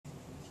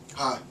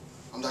Hi,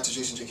 I'm Dr.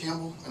 Jason J.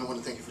 Campbell, and I want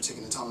to thank you for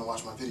taking the time to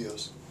watch my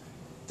videos.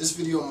 This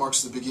video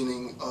marks the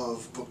beginning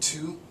of Book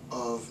 2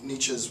 of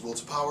Nietzsche's Will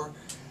to Power.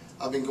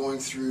 I've been going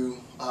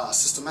through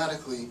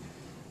systematically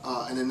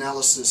an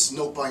analysis,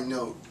 note by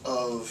note,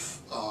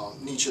 of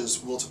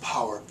Nietzsche's Will to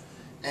Power,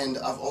 and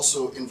I've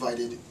also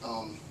invited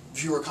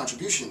viewer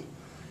contribution,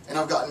 and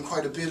I've gotten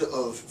quite a bit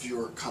of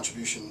viewer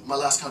contribution. My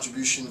last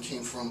contribution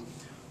came from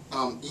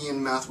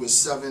Ian Mathwis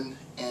 7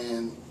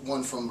 and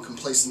one from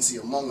Complacency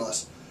Among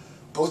Us,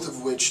 both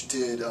of which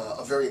did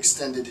a very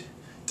extended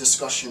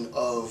discussion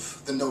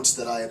of the notes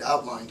that I had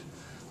outlined,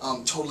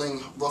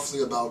 totaling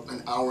roughly about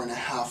an hour and a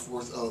half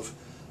worth of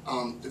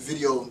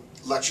video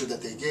lecture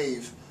that they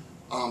gave,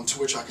 to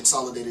which I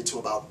consolidated to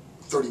about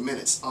 30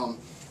 minutes.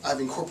 I've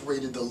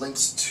incorporated the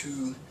links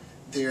to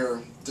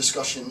their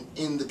discussion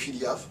in the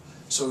PDF,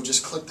 so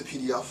just click the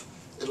PDF,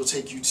 it'll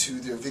take you to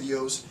their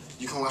videos.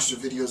 You can watch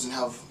their videos and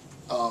have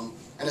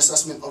an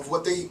assessment of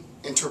what they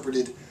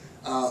interpreted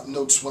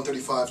notes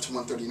 135 to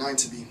 139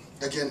 to be.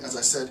 Again, as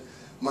I said,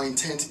 my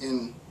intent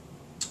in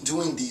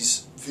doing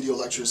these video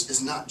lectures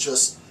is not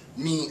just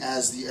me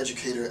as the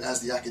educator,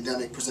 as the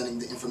academic presenting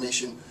the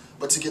information,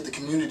 but to get the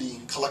community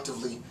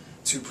collectively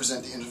to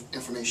present the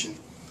information.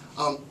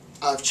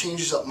 I've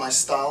changed up my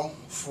style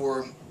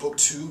for Book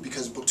 2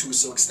 because Book 2 is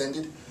so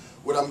extended.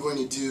 What I'm going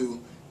to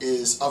do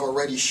is I've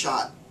already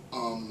shot,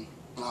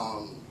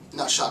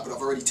 not shot, but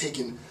I've already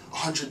taken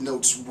 100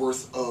 notes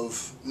worth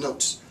of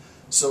notes.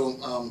 So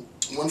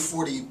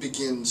 140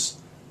 begins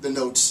the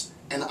notes,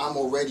 and I'm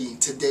already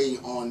today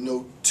on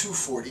note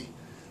 240,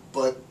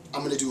 but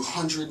I'm going to do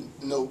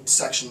 100 note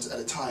sections at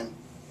a time.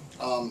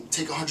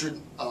 Take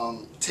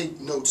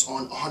notes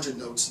on 100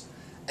 notes,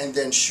 and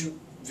then shoot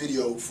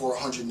video for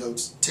 100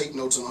 notes, take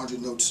notes on 100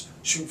 notes,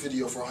 shoot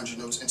video for 100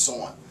 notes, and so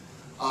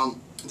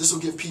on. This will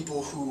give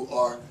people who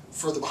are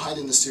further behind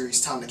in the series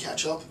time to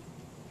catch up,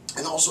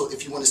 and also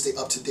if you want to stay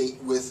up to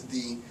date with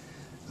the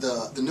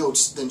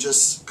notes, then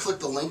just click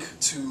the link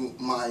to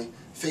my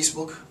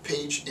Facebook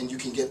page and you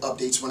can get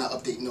updates when I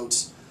update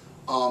notes,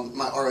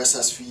 my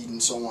RSS feed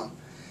and so on.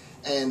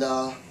 And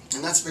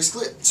that's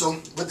basically it. So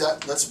with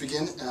that, let's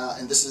begin.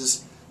 And this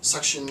is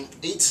section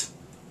 8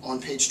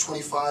 on page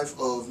 25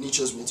 of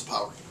Nietzsche's Will to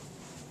Power.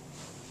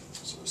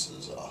 So this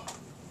is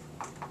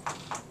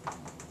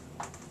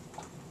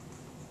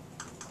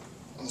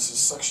and this is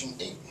section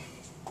 8.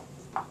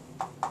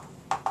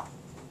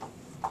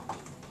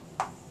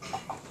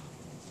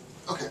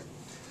 Okay.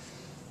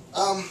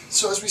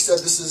 So as we said,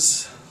 this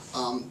is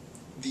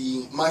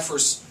my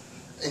first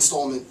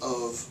installment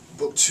of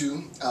Book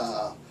 2.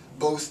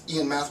 Both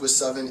Ian Mathwis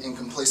 7 and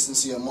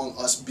Complacency Among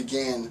Us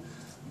began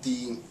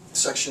the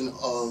section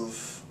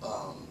of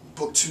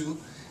Book 2,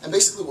 and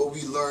basically what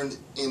we learned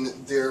in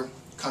their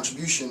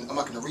contribution, I'm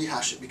not going to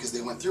rehash it because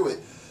they went through it,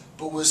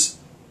 but was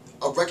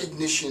a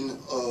recognition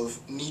of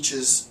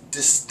Nietzsche's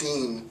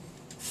disdain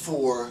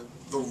for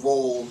the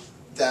role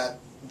that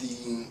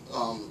the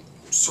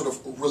sort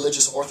of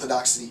religious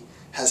orthodoxy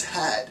has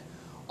had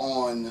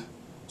on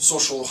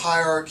social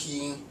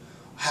hierarchy,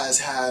 has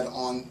had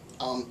on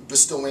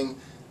bestowing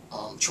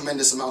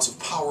tremendous amounts of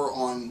power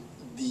on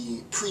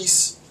the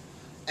priests,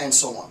 and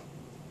so on.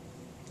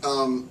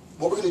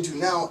 What we're going to do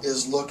now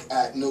is look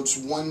at notes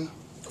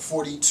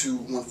 140 to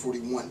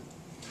 141.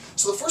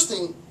 So the first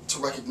thing to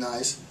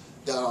recognize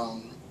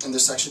in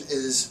this section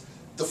is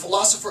the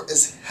philosopher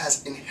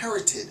has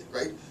inherited,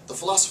 right? The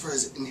philosopher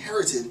has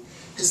inherited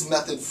his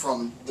method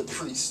from the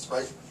priest,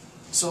 right?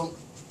 So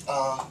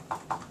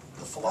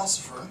the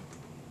philosopher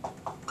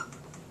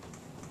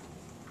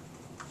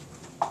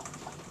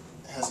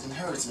has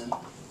inherited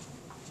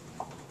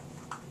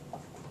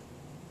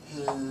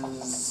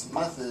his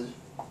method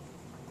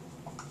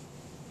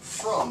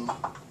from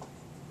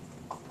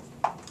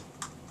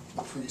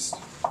the priest.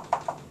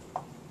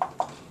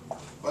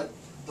 Right?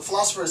 The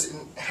philosopher has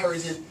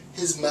inherited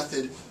his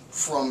method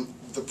from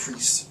the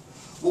priest.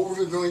 What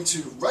we're going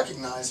to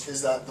recognize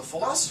is that the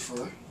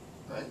philosopher,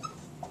 right?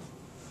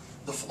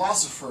 The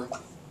philosopher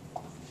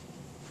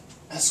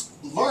has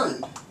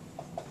learned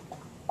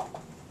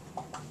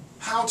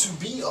how to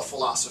be a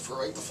philosopher,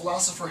 right? The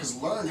philosopher has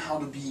learned how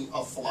to be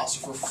a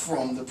philosopher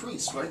from the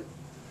priest, right?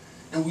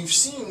 And we've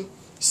seen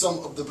some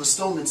of the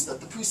bestowments that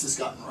the priest has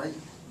gotten, right?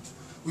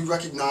 We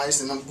recognize,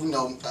 and we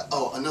know,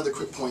 another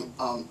quick point,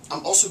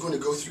 I'm also going to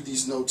go through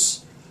these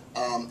notes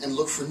and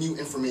look for new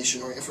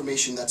information or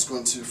information that's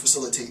going to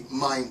facilitate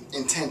my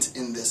intent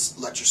in this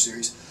lecture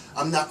series.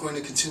 I'm not going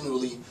to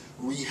continually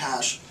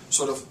rehash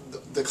sort of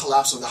the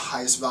collapse of the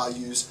highest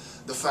values,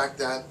 the fact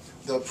that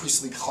the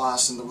priestly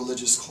class and the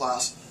religious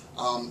class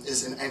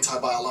is an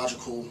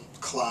anti-biological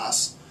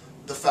class,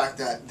 the fact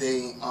that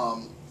they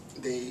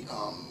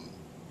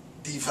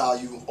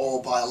devalue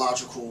all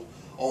biological,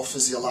 all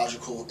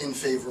physiological in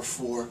favor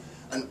for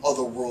an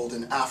other world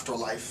and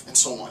afterlife and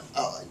so on.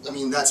 I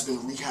mean, that's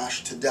been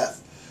rehashed to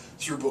death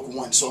through Book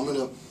 1. So I'm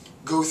going to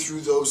go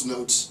through those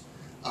notes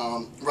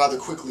rather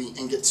quickly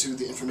and get to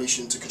the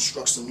information to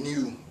construct some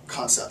new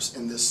concepts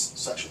in this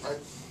section, right?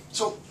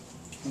 So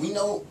we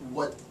know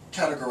what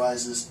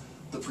categorizes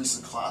the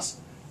priestly class.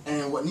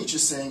 And what Nietzsche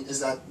is saying is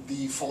that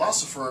the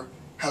philosopher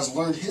has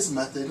learned his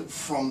method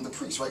from the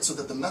priest, right? So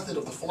that the method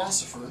of the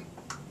philosopher,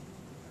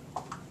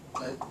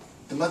 right?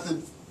 The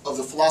method of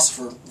the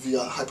philosopher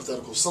via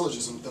hypothetical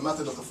syllogism, the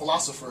method of the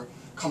philosopher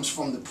comes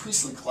from the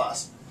priestly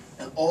class,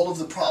 and all of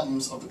the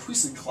problems of the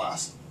priestly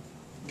class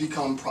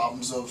become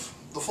problems of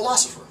the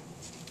philosopher,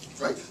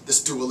 right?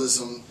 This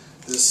dualism,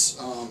 this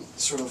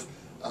sort of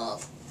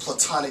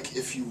Platonic,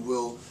 if you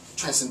will,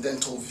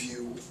 transcendental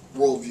view,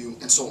 worldview,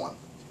 and so on.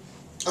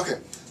 Okay,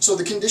 so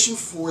the condition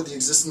for the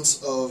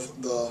existence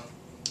of the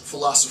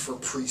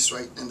philosopher-priest,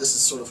 right? And this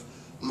is sort of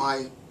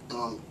my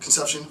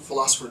conception,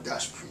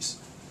 philosopher-priest.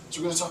 So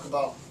we're going to talk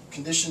about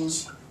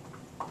conditions,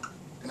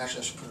 and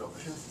actually I should put it over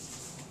here.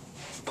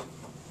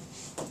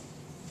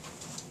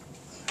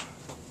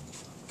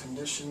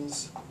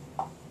 Conditions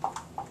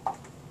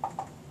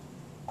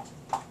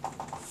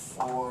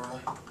for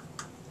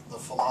the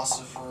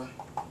philosopher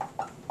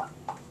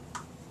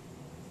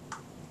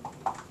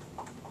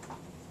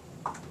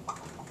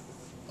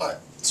Alright,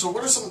 so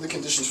what are some of the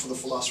conditions for the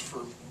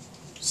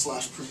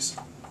philosopher/priest?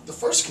 The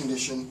first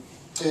condition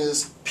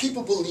is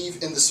people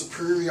believe in the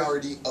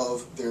superiority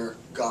of their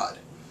God,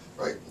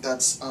 right?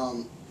 That's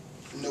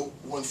note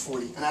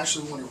 140, and I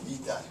actually want to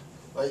read that,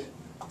 right?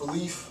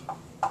 Belief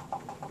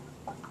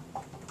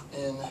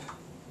in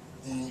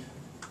the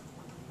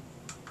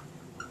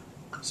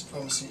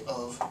supremacy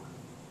of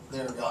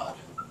their God.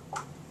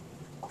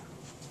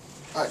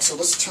 Alright, so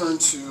let's turn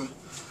to,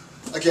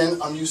 again,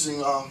 I'm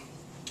using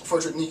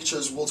Friedrich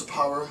Nietzsche's Will to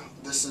Power.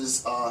 This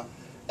is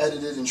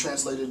edited and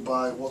translated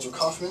by Walter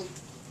Kaufman.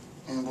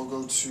 And we'll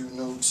go to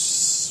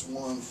notes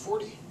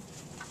 140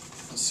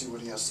 and see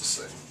what he has to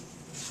say.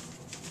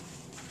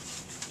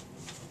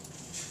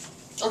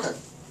 Okay.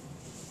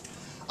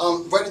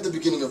 Right at the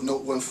beginning of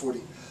note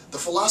 140. The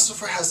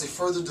philosopher has a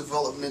further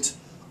development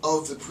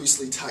of the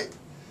priestly type,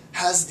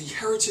 has the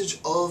heritage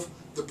of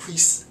the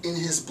priest in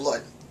his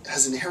blood,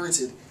 has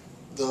inherited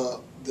the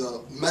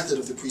method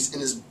of the priest in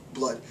his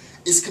blood,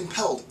 is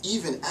compelled,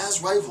 even as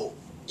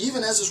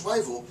his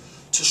rival,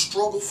 to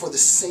struggle for the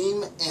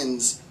same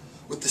ends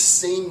with the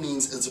same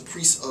means as the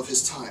priest of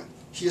his time.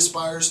 He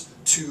aspires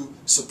to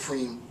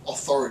supreme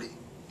authority,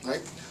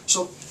 right?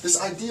 So this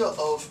idea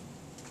of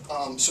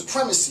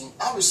supremacy,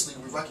 obviously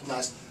we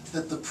recognize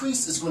that the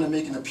priest is going to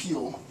make an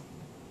appeal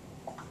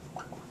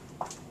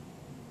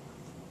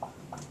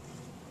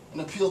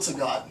to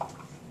God.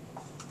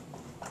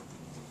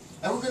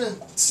 And we're going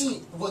to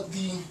see what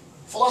the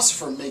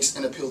philosopher makes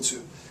an appeal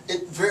to.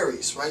 It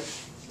varies, right?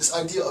 This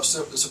idea of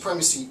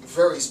supremacy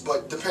varies,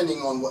 but depending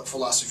on what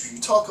philosophy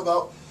you talk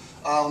about,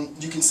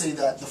 you can say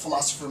that the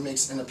philosopher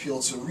makes an appeal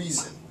to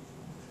reason,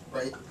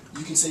 right?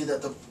 You can say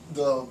that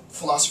the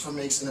philosopher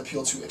makes an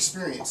appeal to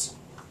experience.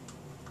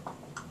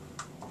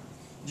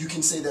 You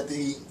can say that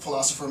the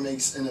philosopher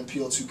makes an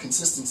appeal to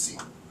consistency,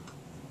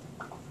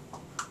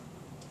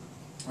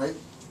 right?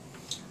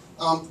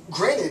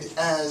 Granted,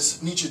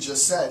 as Nietzsche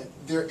just said,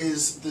 there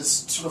is this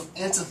sort of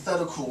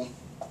antithetical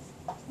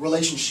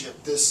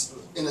relationship, this,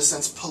 in a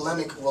sense,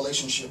 polemic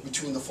relationship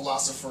between the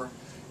philosopher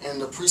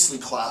and the priestly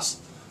class.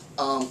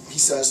 He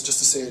says, just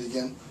to say it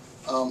again,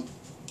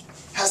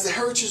 has the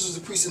heritage of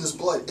the priest in his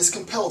blood, is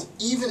compelled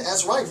even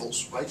as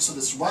rivals, right? So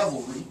this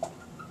rivalry,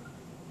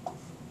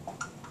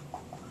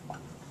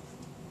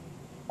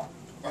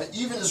 right?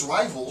 Even as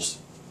rivals,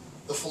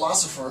 the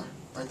philosopher,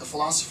 right? The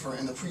philosopher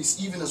and the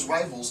priest, even as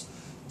rivals,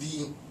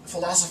 the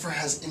philosopher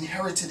has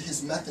inherited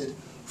his method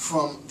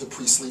from the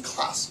priestly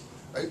class,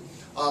 right?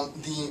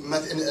 The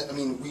method, I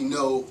mean, we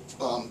know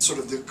sort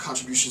of the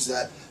contributions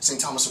that St.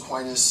 Thomas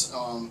Aquinas,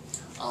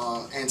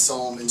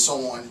 Anselm, and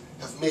so on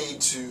have made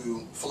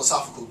to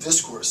philosophical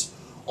discourse,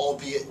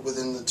 albeit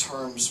within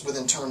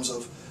terms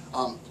of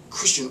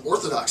Christian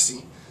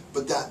orthodoxy,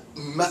 but that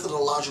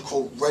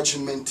methodological,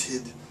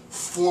 regimented,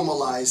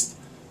 formalized,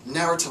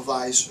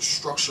 narrativized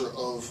structure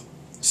of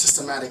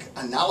systematic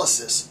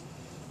analysis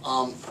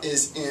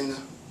is, in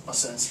a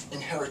sense,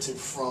 inherited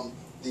from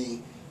the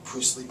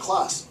priestly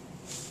class.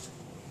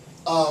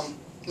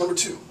 Number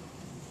two,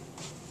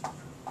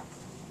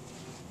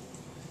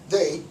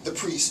 they, the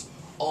priests,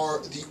 are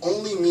the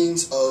only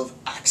means of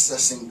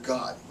accessing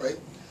God, right?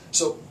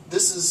 So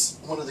this is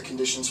one of the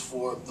conditions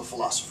for the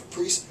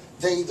philosopher-priest.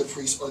 They, the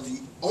priests, are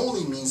the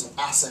only means of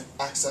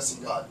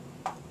accessing God.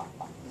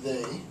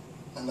 They,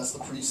 and that's the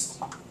priests,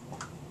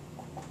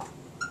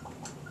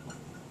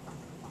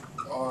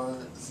 are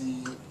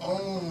the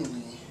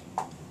only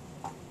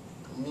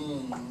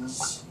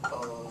means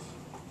of,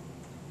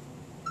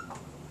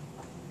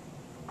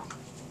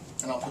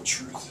 and I'll put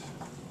truth,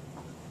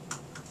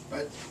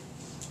 right?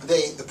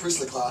 They, the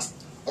priestly class,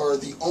 are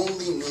the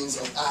only means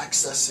of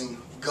accessing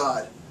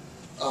God,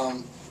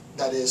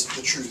 that is,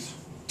 the truth.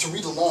 To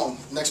read along,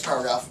 next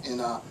paragraph in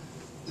note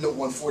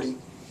 140,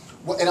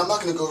 and I'm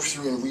not going to go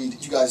through and read,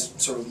 you guys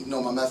sort of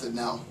know my method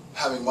now,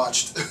 having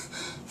watched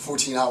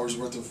 14 hours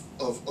worth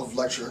of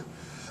lecture.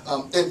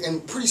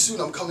 And pretty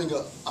soon I'm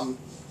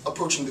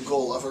approaching the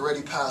goal. I've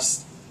already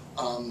passed,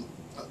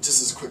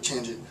 just as a quick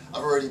tangent,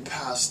 I've already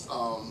passed